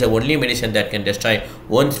 Indeed, it is the only medicine that can destroy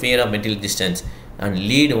one's fear of mental distance and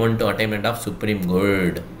lead one to attainment of supreme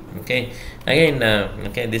good. Okay, again,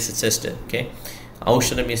 okay, this is just okay.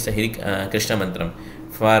 Aushadam is the Krishna mantram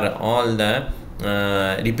for all the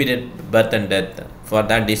repeated birth and death. For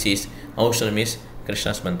that disease, Aushadam is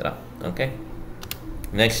Krishna's mantra. Okay,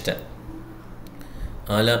 next.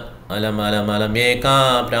 Alam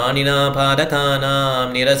pranina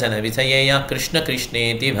padakana nirasana visayeya Krishna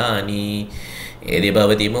Krishneti bhani edi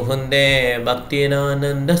bhavati muhunde bhaktina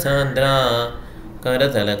nanda sandra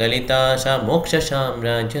karatala kalita sha moksha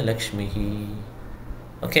shamrajya lakshmihi.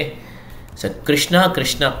 Okay, so Krishna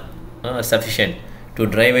sufficient to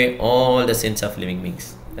drive away all the sins of living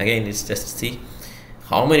beings. Again, it's just see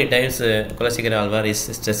how many times Kulasekara Alvar is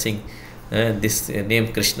stressing this name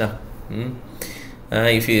Krishna.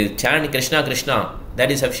 If you chant Krishna,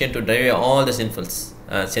 that is sufficient to drive away all the sinful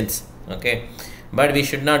sins. Okay, but we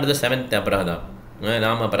should not do the seventh aparadha,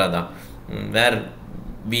 Nama aparadha, where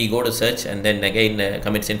we go to search and then again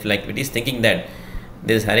commit sinful activities, thinking that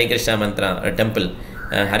there is Hare Krishna mantra or temple.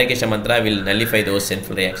 Hare Krishna mantra will nullify those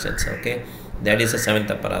sinful reactions. Okay, that is the seventh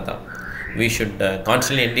aparadha. We should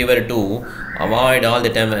constantly endeavor to avoid all the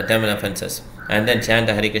terminal offenses and then chant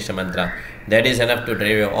the Hare Krishna mantra. That is enough to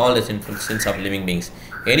drive away all the sinful sins of living beings.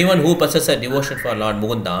 Anyone who possesses a devotion for Lord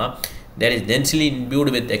Mukunda, that is densely imbued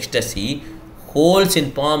with ecstasy, holds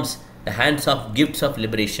in palms the hands of gifts of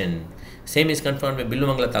liberation. Same is confirmed by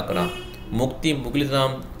Bilumangala Thakura. Mukti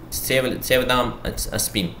Mukulidam Sevadam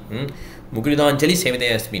Asmin. Mukulidanjali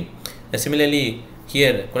Sevadaya Asmin. Similarly,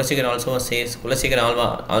 here Kulasekara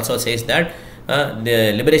also says that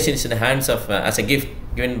the liberation is in the hands of as a gift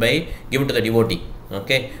given to the devotee.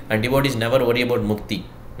 Okay, and devotees never worry about mukti.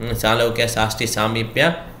 Salokya Sasti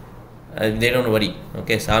Samipya, they don't worry.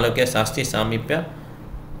 Okay, Salokya Sasti Samipya,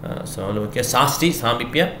 Salokya Sasti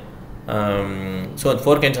Samipya. So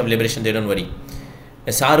four kinds of liberation they don't worry.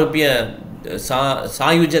 Sarupya,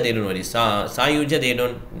 Sayuja they don't worry. Sayuja they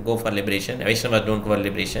don't go for liberation. Vaishnavas don't go for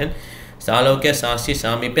liberation. Salokya Sasti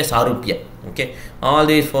Samipya Sarupya. Okay, all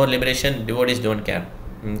these four liberation devotees don't care.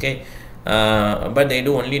 Okay, but they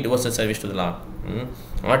do only devotional service to the Lord.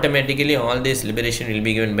 Automatically all this liberation will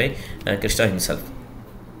be given by Krishna himself.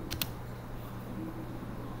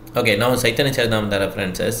 Okay, now Chaitanya Charitamrita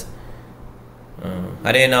references.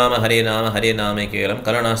 Hare Nama Kevalam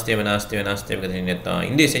Karanaste Vanaste Vagatineta.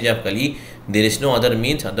 In this age of Kali, there is no other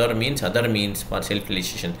means for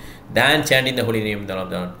self-realization than chanting the holy name of the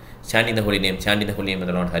Lord. Chanting the holy name of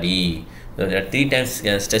the Lord Hari. So there are 3 times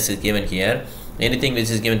stress is given here. Anything which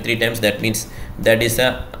is given 3 times, that means that is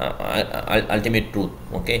the ultimate truth.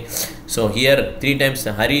 Okay, so here 3 times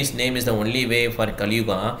Hari's name is the only way for Kali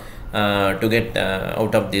Yuga to get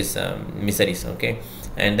out of these miseries. Okay,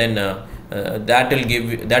 and then that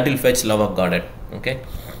will fetch love of Godhead. Okay,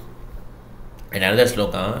 and another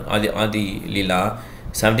sloka Adi Lila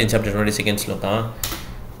 17th chapter 22nd sloka.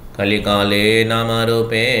 Kalikale nama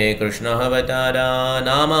rupe Krishna avatara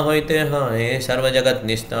nama hoite hai sarva jagat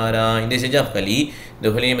nistara. In this age of Kali,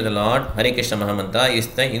 the holy name of the Lord Hare Krishna Mahamantra is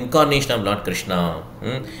the incarnation of Lord Krishna.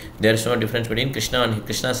 There is no difference between Krishna and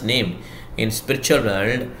Krishna's name. In spiritual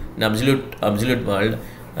world, in absolute world,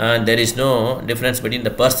 there is no difference between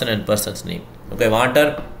the person and person's name. Okay,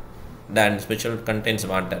 water, then spiritual contains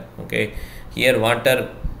water. Okay, here water,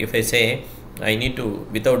 if I say I need to,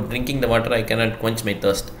 without drinking the water, I cannot quench my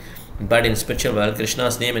thirst. But in spiritual world,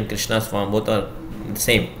 Krishna's name and Krishna's form both are the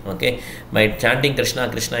same. Okay, by chanting Krishna,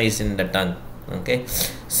 Krishna is in the tongue. Okay,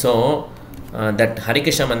 so that Hare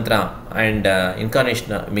Krishna mantra and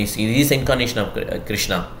incarnation means it is incarnation of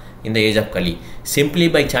Krishna in the age of Kali. Simply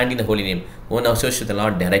by chanting the holy name, one associates with the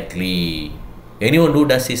Lord directly. Anyone who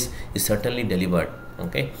does this is certainly delivered.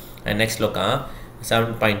 Okay, and next sloka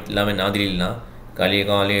 7.11 Adilila. Kali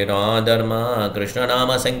Kali Radharma Krishna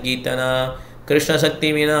Nama Sankirtana Krishna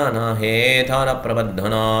Sakti Vinana He Thara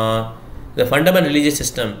Prabadhana. The fundamental religious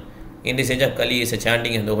system in this age of Kali is a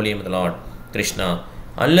chanting of the holy name of the Lord Krishna.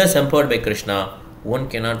 Unless empowered by Krishna, one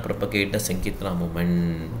cannot propagate the Sankirtana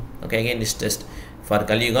movement. Okay, again this test for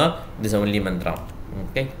Kali Yuga, this is only mantra.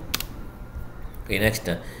 Okay, next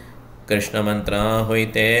Krishna mantra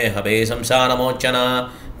hoite habe samsara mochana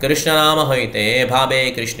Krishna nama hoite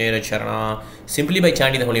bhabe Krishna charana. Simply by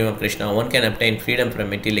chanting the holy name of Krishna, one can obtain freedom from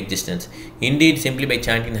material existence. Indeed, simply by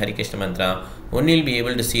chanting the Hare Krishna mantra, one will be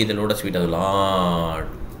able to see the lotus feet of the Lord.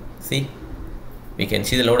 See, we can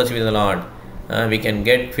see the lotus feet of the Lord. We can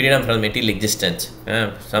get freedom from material existence.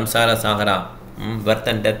 Samsara sahara, birth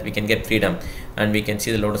and death, we can get freedom, and we can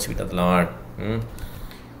see the lotus feet of the Lord.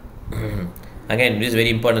 Again, this is very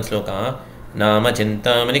important sloka. Nama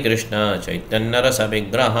Chintamani Krishna Chaitanya Rasa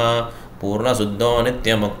Vigraha Purna Suddho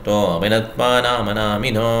Nitya Mukto Abhinatma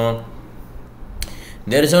Namanamino.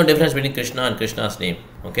 There is no difference between Krishna and Krishna's name.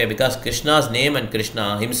 Okay, because Krishna's name and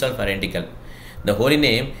Krishna himself are identical. The holy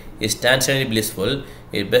name is transcendently blissful.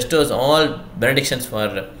 It bestows all benedictions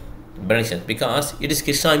for benedictions because it is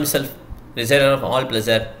Krishna himself, designer of all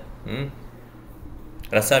pleasure.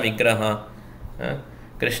 Rasa Vigraha.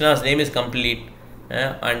 Krishna's name is complete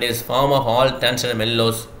and is form of all transcendental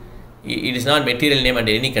mellows. It is not material name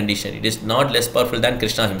under any condition. It is not less powerful than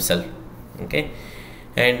Krishna himself. Okay,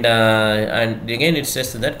 and again it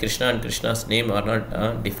says that Krishna and Krishna's name are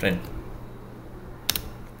not different.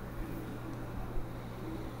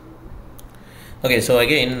 Okay, so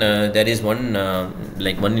again there is one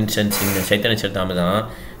one instance in Chaitanya Charitamrita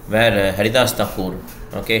where Haridas Thakur,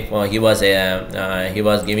 okay, he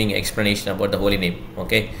was giving explanation about the holy name.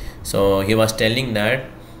 Okay, so he was telling that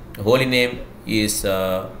holy name is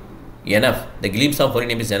enough. The glimpse of holy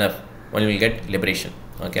name is enough. One will get liberation.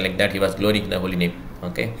 Okay, like that he was glorying in the holy name.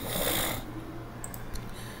 Okay,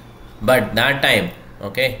 but that time,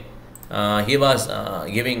 okay, he was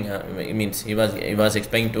giving he was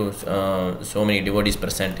explaining to so many devotees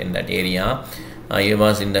present in that area. He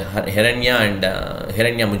was in the Hiranya and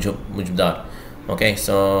Hiranya Mujumdar. Okay,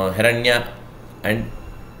 so Hiranya and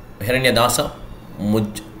Hiranya Dasa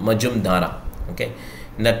Majumdara. Okay,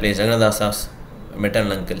 in that place, Jaganadasa's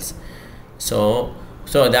maternal uncles. So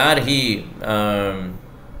there he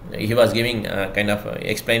was giving kind of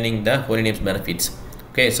explaining the holy name's benefits.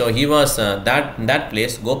 Okay, so he was that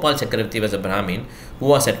place. Gopal Chakravarti was a Brahmin who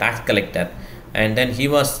was a tax collector, and then he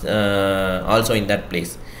was also in that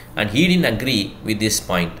place, and he didn't agree with this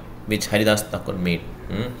point which Haridas Thakur made.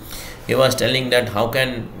 He was telling that how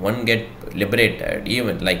can one get liberated,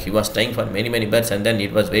 even like he was trying for many births and then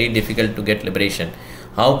it was very difficult to get liberation.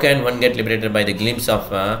 How can one get liberated by the glimpse of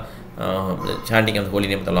chanting of the holy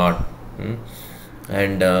name of the Lord?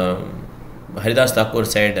 And Haridas Thakur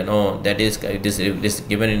said, no, that is it is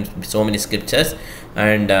given in so many scriptures,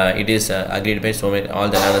 and it is agreed by so many all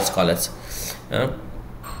the other scholars.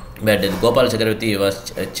 But Gopal Chakravarti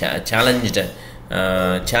was challenged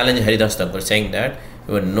Haridas Thakur, saying that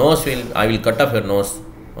your nose I will cut off your nose,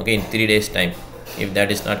 okay, in 3 days time, if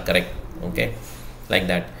that is not correct. Okay, like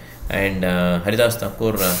that. And Haridas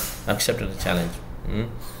Thakur accepted the challenge.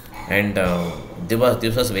 And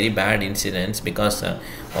this was very bad incidents because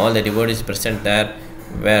all the devotees present there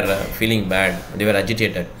were feeling bad. They were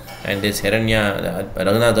agitated, and this Hiranya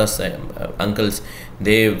Raghunatha's uncles,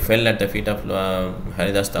 they fell at the feet of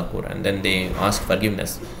Haridas Thakur, and then they asked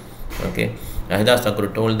forgiveness. Okay, Haridas Thakur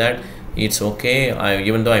told that it's okay,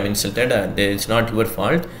 even though I'm insulted, it's not your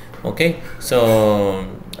fault. Okay, so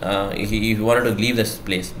he wanted to leave this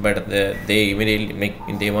place, but they immediately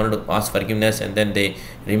they wanted to ask forgiveness, and then they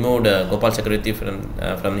removed Gopal Chakravarti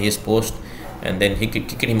from his post, and then he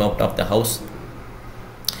kicked him out of the house.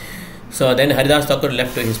 So then Haridas Thakur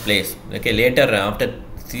left to his place. Okay, later after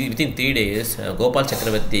within 3 days, Gopal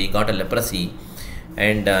Chakravarti got a leprosy,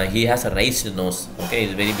 and he has a raised nose. Okay,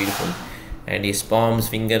 it's very beautiful, and his palms,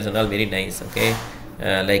 fingers, and all very nice. Okay,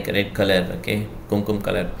 like red color. Okay, kumkum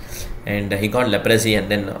color, and he got leprosy, and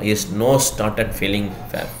then his nose started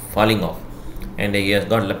falling off, and he has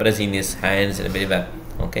got leprosy in his hands and everywhere.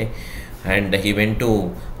 Okay, and he went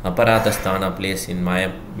to Aparadasthana place in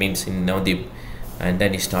Maya, means in Navadip, and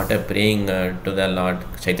then he started praying to the Lord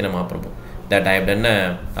Chaitanya Mahaprabhu that I have done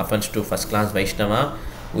offense to first class Vaishnava,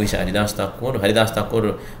 who is Haridas Thakur. Haridas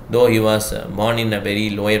Thakur, though he was born in a very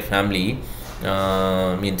lower family,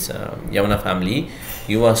 means Yavana family,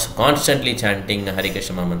 he was constantly chanting Hare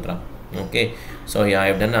Krsna mantra. Okay, so I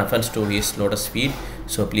have done offense to his lotus feet,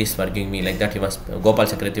 so please forgive me. Like that, he was Gopal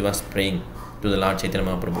Chakravarti was praying to the Lord Chaitanya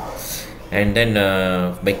Mahaprabhu, and then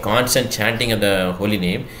by constant chanting of the holy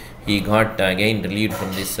name, he got again relieved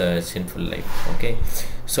from this sinful life. Okay,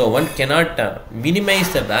 so one cannot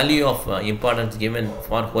minimize the value of importance given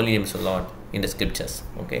for holy names of Lord in the scriptures.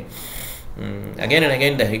 Okay, again and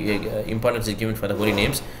again the importance is given for the holy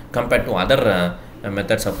names compared to other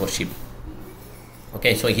methods of worship.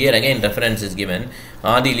 Okay, so here again reference is given.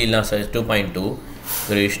 Adi Leela says 2.2.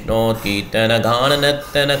 Krishno Kitana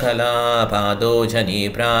Ghananattana Kala Pado Jani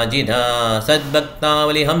Prajidha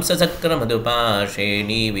Sadbhaktavali Hamsa Sakra Madhupa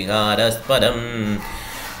Sheni Vigaraspadam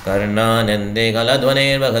Karnanande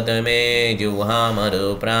Galadvaner Bhagatame Juha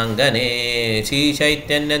Madhu Prangane Sri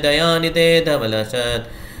Chaitanya Dayanite Dhavalasat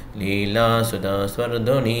Leela Sudha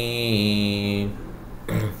Swardhuni.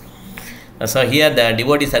 So here the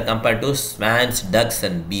devotees are compared to swans, ducks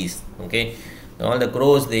and bees. Okay, all the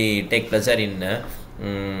crows, they take pleasure in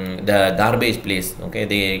the garbage place. Okay,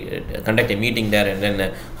 they conduct a meeting there, and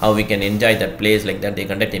then how we can enjoy that place, like that they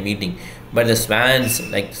conduct a meeting. But the swans,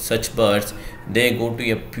 like such birds, they go to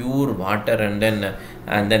a pure water, and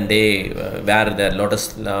then they where the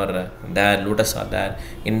lotus or their lotus are there,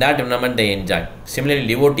 in that environment they enjoy. Similarly,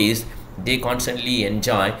 devotees, they constantly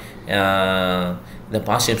enjoy the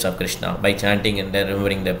pastimes of Krishna by chanting and then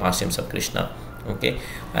remembering the pastimes of Krishna. Okay,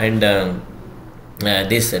 and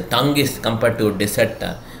this tongue is compared to desert.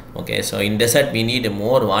 Okay, so in desert we need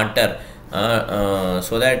more water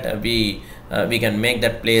so that we can make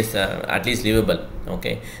that place at least livable.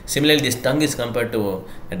 Okay, similarly this tongue is compared to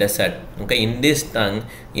a desert. Okay, in this tongue,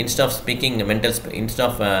 instead of speaking instead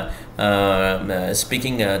of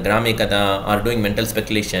speaking Gramikata or doing mental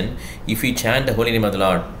speculation, if we chant the holy name of the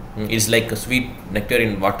Lord, it's like a sweet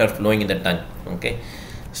nectarine water flowing in the tongue. Okay,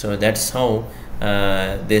 so that's how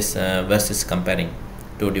this verse is comparing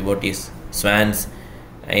to devotees, swans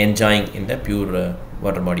enjoying in the pure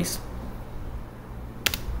water bodies.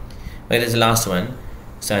 There is the last one.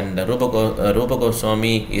 And Rupa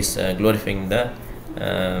Goswami is glorifying the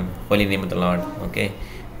holy name of the Lord. Okay,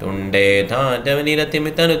 Tunde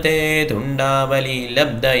Thajavaniratimtanute Tundavali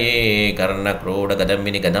Labdaye Karna Kroda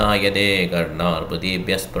Gadamini Gadayade Karnar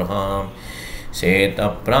Pudibhyas Praham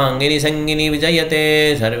Seta Prangini Sangini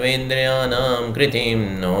Vijayate Sarvendriyanam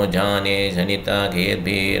Kritim No Jane Janita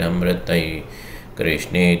Gedbir Amritai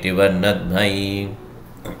Krishneti Varnadbhai.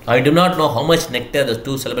 I do not know how much nectar the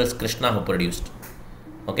two syllables Krishna have produced.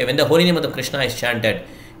 Okay, when the holy name of the Krishna is chanted,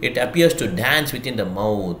 it appears to dance within the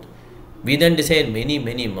mouth. We then desire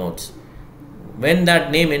many mouths. When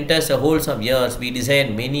that name enters the holes of years, we desire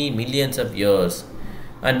many millions of years.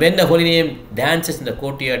 And when the holy name dances in the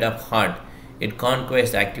courtyard of heart, it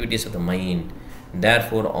conquers the activities of the mind.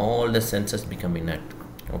 Therefore, all the senses become inert.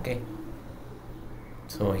 Okay.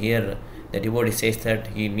 So here the devotee says that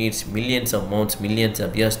he needs millions of mouths, millions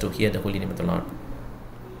of years to hear the holy name of the Lord.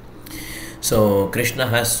 So Krishna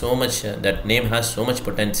has so much, that name has so much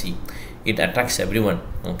potency. It attracts everyone.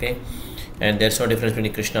 Okay, and there's no difference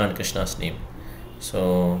between Krishna and Krishna's name.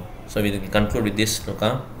 So we conclude with this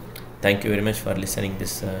sloka. Thank you very much for listening.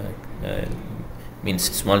 This means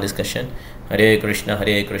small discussion. Hare Krishna,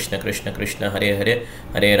 Krishna Krishna, Hare Hare,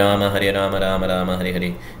 Hare Rama, Rama Rama, Hare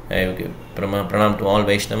Hare. Pranam to all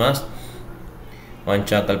Vaishnavas.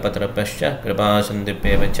 Vancha kalpatarapascha kripa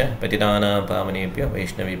sandipyevacha patidana pavanebhyo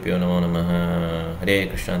vaishnavibhyo namo namaha. Hare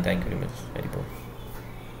Krishna. Thank you very much. Hari Bol.